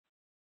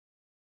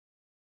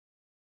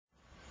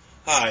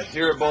Hi,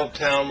 here at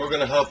BulbTown we're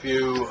going to help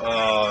you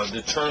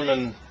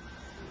determine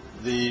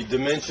the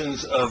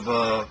dimensions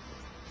of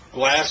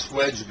glass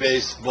wedge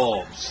base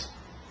bulbs.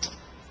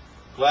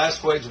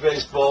 Glass wedge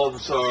base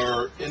bulbs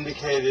are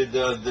indicated,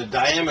 the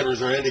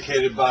diameters are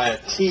indicated by a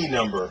T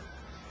number.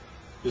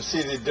 You'll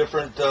see the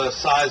different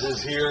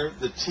sizes here.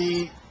 The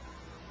T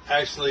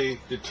actually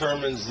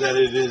determines that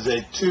it is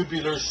a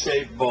tubular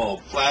shaped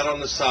bulb, flat on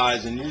the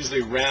sides and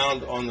usually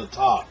round on the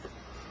top.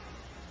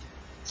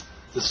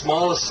 The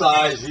smallest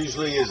size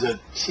usually is a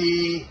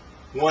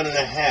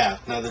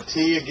T1.5. Now the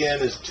T again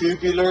is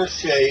tubular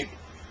shape.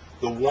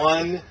 The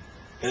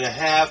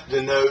 1.5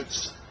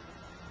 denotes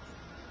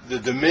the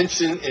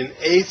dimension in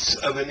eighths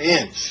of an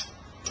inch.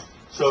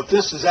 So if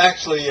this is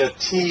actually a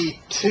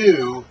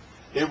T2,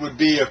 it would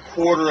be a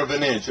quarter of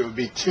an inch. It would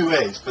be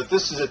 2/8. But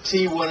this is a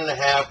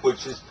T1.5,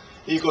 which is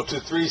equal to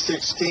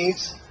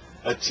 3/16.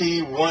 A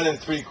T1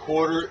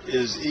 3/4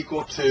 is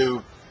equal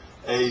to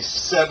a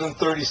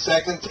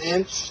 7/32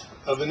 inch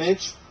of an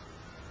inch.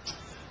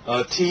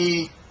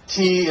 T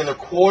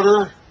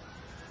 1/4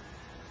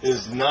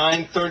 is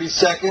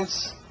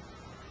 9/32.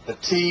 A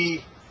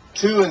T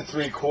 2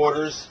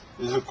 3/4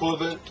 is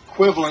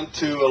equivalent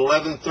to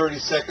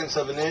 11/32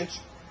 of an inch.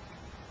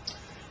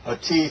 A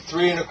T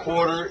 3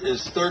 1/4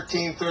 is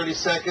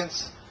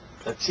 13/32.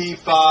 A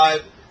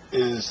T5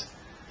 is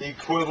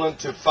equivalent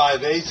to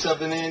 5/8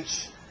 of an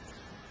inch.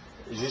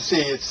 As you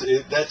see,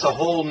 that's a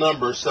whole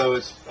number, so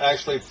it's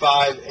actually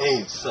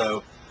 5/8.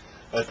 So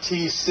a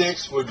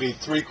T6 would be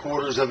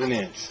 3/4 of an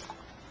inch.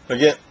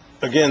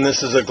 Again,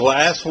 this is a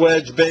glass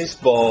wedge base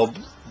bulb.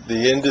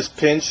 The end is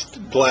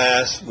pinched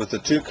glass with the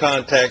two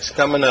contacts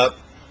coming up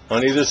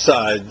on either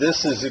side.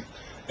 This is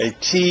a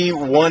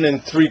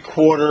T1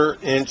 3/4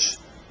 inch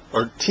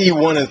or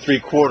T1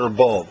 3/4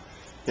 bulb.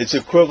 It's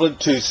equivalent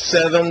to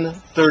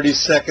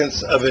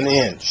 7/32 of an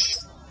inch.